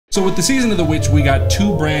So with the Season of the Witch, we got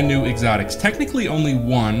 2 brand new exotics. Technically only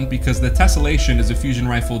 1, because the Tesselation is a fusion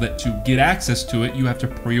rifle that to get access to it, you have to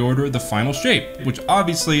pre-order the final shape, which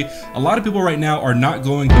obviously a lot of people right now are not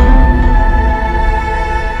going to.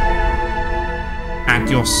 At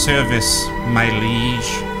your service, my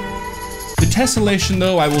liege. The Tesselation,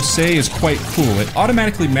 though, I will say is quite cool. It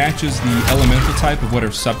automatically matches the elemental type of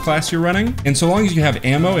whatever subclass you're running, and so long as you have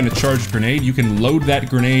ammo and a charged grenade, you can load that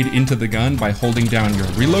grenade into the gun by holding down your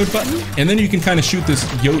reload button, and then you can kind of shoot this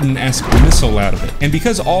Jotun-esque missile out of it. And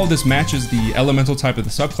because all this matches the elemental type of the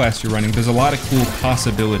subclass you're running, there's a lot of cool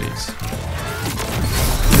possibilities.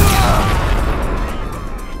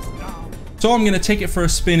 So I'm gonna take it for a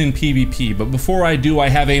spin in PvP, but before I do, I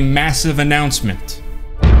have a massive announcement.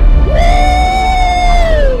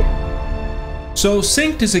 So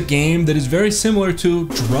Synced is a game that is very similar to,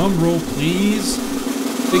 drumroll please,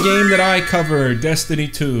 the game that I covered, Destiny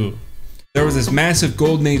 2. There was this massive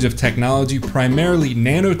golden age of technology, primarily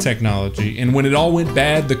nanotechnology, and when it all went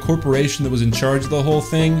bad, the corporation that was in charge of the whole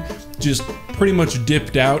thing just pretty much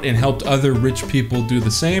dipped out and helped other rich people do the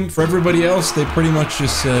same. For everybody else, they pretty much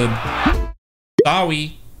just said,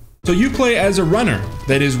 sorry. So you play as a runner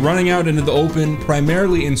that is running out into the open,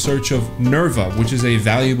 primarily in search of Nerva, which is a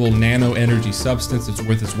valuable nano energy substance that's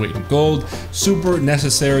worth its weight in gold, super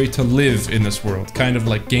necessary to live in this world, kind of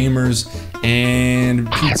like gamers and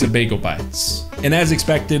pizza bagel bites. And as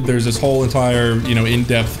expected, there's this whole entire,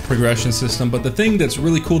 in-depth progression system, but the thing that's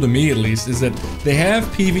really cool to me at least is that they have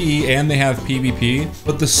PvE and they have PvP,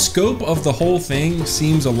 but the scope of the whole thing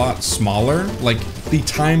seems a lot smaller. Like, the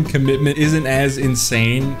time commitment isn't as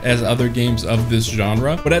insane as other games of this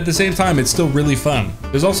genre, but at the same time, it's still really fun.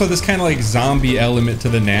 There's also this kind of like zombie element to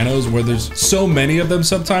the nanos where there's so many of them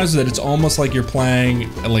sometimes that it's almost like you're playing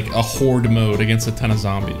like a horde mode against a ton of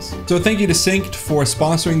zombies. So thank you to Synced for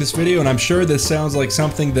sponsoring this video, and I'm sure this sounds like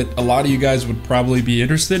something that a lot of you guys would probably be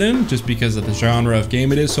interested in just because of the genre of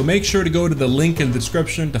game it is. So make sure to go to the link in the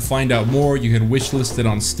description to find out more. You can wishlist it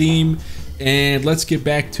on Steam, and let's get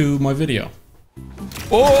back to my video.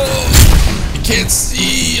 Oh, I can't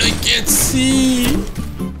see, I can't see.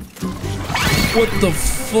 What the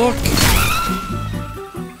fuck?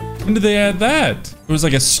 When did they add that? It was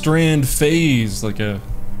like a strand phase, like a...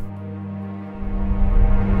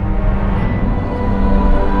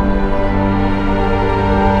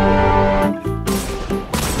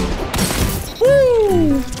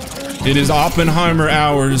 Woo! It is Oppenheimer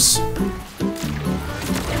hours.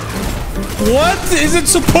 What is it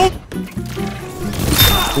supposed?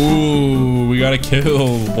 Ooh, we got a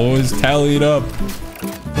kill. Boys, tally it up. 1.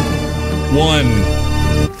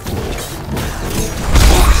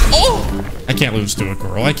 Oh! I can't lose to a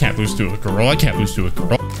girl. I can't lose to a girl. I can't lose to a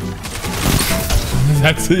girl.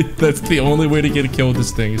 That's the only way to get a kill with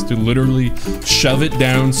this thing, is to literally shove it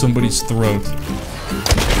down somebody's throat.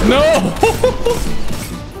 No!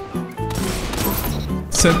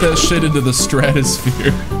 Sent that shit into the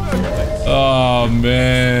stratosphere. Oh,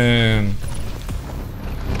 man.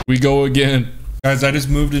 We go again. Guys, I just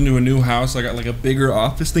moved into a new house. I got like a bigger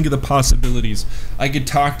office. Think of the possibilities. I could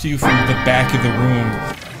talk to you from the back of the room.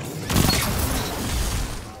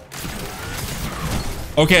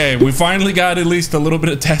 Okay, we finally got at least a little bit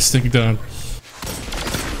of testing done.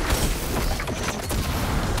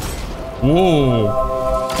 Whoa.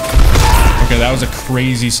 Okay, that was a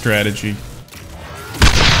crazy strategy.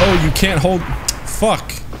 Oh, you can't hold...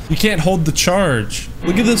 Fuck. You can't hold the charge.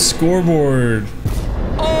 Look at the scoreboard.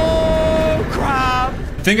 Oh, crap.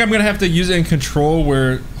 I think I'm gonna have to use it in control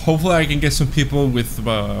where hopefully I can get some people with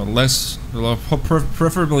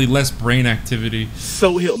preferably less brain activity.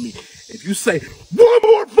 So help me. If you say one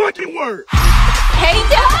more fucking word. Hey,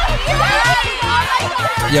 Dad!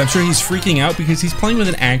 Yeah, I'm sure he's freaking out because he's playing with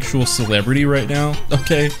an actual celebrity right now.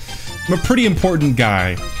 Okay, I'm a pretty important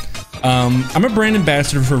guy. I'm a brand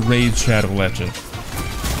ambassador for Raid Shadow Legend.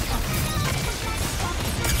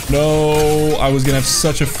 No, I was gonna have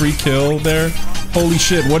such a free kill there. Holy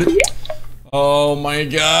shit, what it— oh my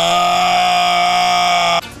god!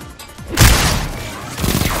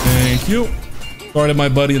 Thank you. Sorry to my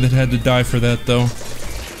buddy that had to die for that though.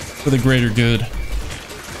 For the greater good.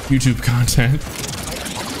 YouTube content.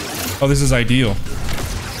 Oh, this is ideal.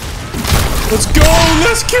 Let's go!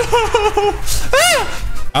 Let's go! Ah!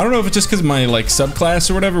 I don't know if it's just because my like subclass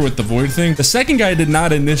or whatever with the void thing. The second guy did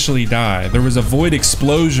not initially die. There was a void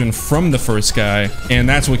explosion from the first guy, and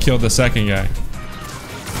that's what killed the second guy.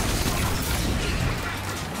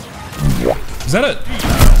 Is that a...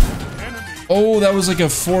 oh, that was like a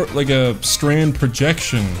strand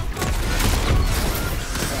projection.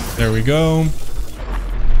 There we go.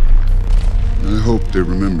 I hope they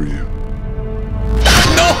remember you.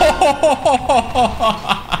 No!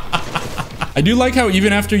 I do like how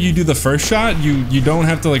even after you do the first shot, you don't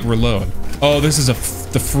have to like reload. Oh, this is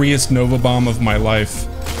the freest Nova Bomb of my life.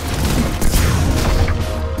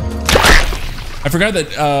 I forgot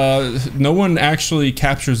that no one actually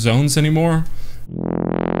captures zones anymore.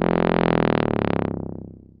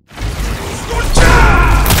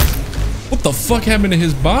 What the fuck happened to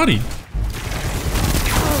his body?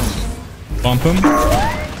 Bump him.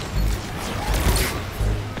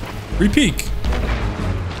 Re-peek.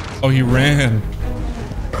 Oh, he ran.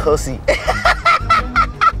 Pussy.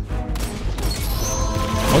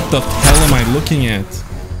 What the hell am I looking at?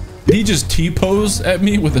 Did he just T-pose at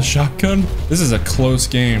me with a shotgun? This is a close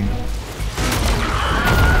game.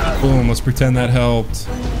 Boom, let's pretend that helped.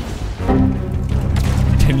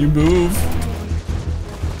 Can you move?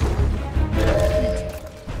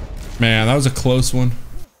 Man, that was a close one.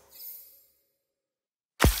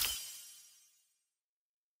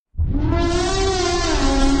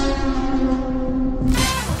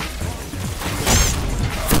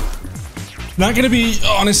 Not gonna be,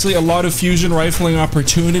 honestly, a lot of fusion rifling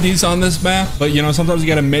opportunities on this map, but you know, sometimes you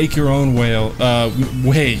gotta make your own way.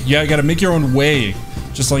 Yeah, you gotta make your own way,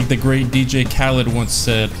 just like the great DJ Khaled once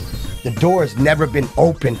said. The door's never been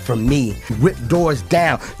open for me. Ripped doors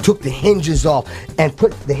down, took the hinges off, and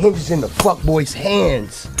put the hinges in the fuckboy's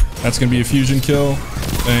hands. That's gonna be a fusion kill.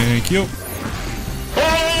 Thank you.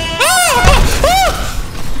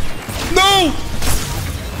 No!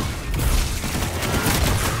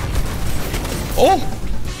 Oh!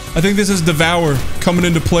 I think this is Devour coming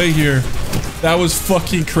into play here. That was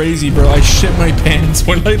fucking crazy, bro. I shit my pants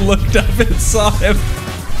when I looked up and saw him.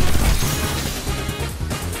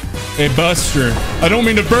 Hey, Buster. I don't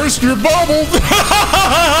mean to burst your bubble.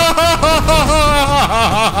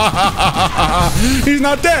 He's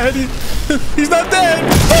not dead. He's not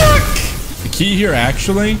dead. Fuck! The key here,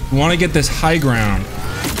 actually, you want to get this high ground.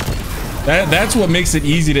 That's what makes it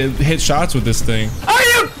easy to hit shots with this thing. Are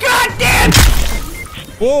you goddamn?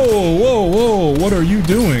 Whoa, whoa, whoa. What are you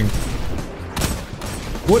doing?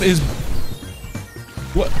 What is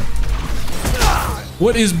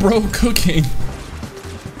bro cooking?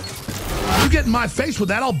 You get in my face with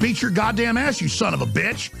that, I'll beat your goddamn ass, you son of a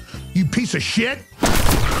bitch. You piece of shit.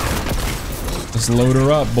 Let's load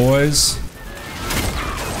her up, boys.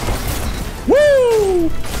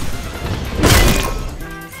 Woo!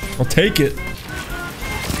 I'll take it.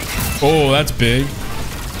 Oh, that's big.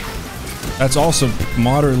 That's also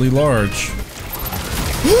moderately large.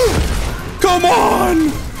 Come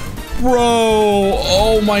on! Bro,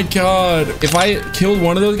 oh my god. If I killed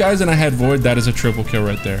one of those guys and I had Void, that is a triple kill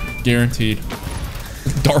right there. Guaranteed.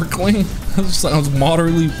 Darkling? That sounds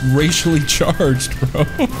moderately racially charged, bro.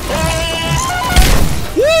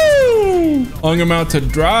 Woo! Hung him out to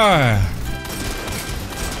dry.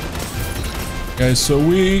 Guy's so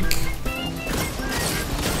weak.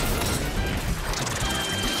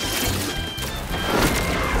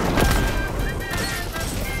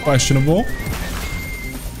 Questionable.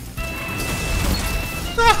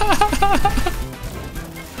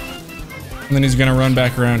 And then he's gonna run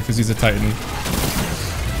back around because he's a Titan.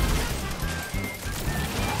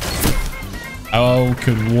 How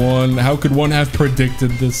could one have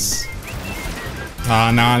predicted this?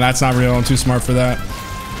 Nah, that's not real. I'm too smart for that.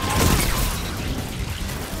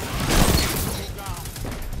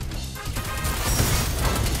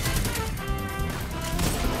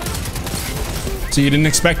 So you didn't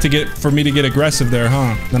expect for me to get aggressive there,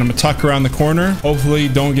 huh? Then I'm gonna tuck around the corner. Hopefully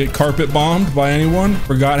don't get carpet bombed by anyone.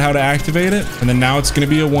 Forgot how to activate it. And then now it's gonna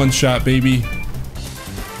be a one-shot, baby.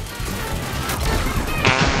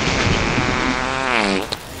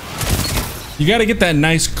 You gotta get that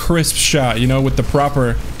nice crisp shot, you know, with the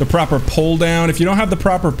proper pull down. If you don't have the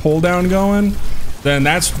proper pull down going, then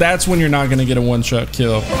that's when you're not gonna get a one-shot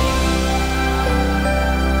kill.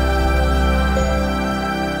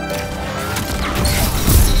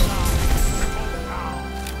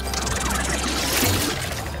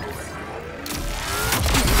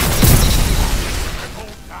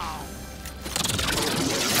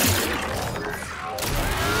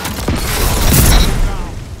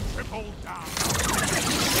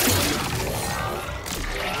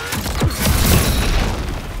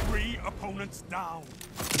 Down.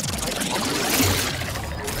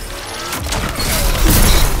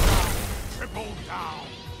 Triple down.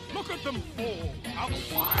 Look at them fall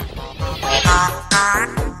outside.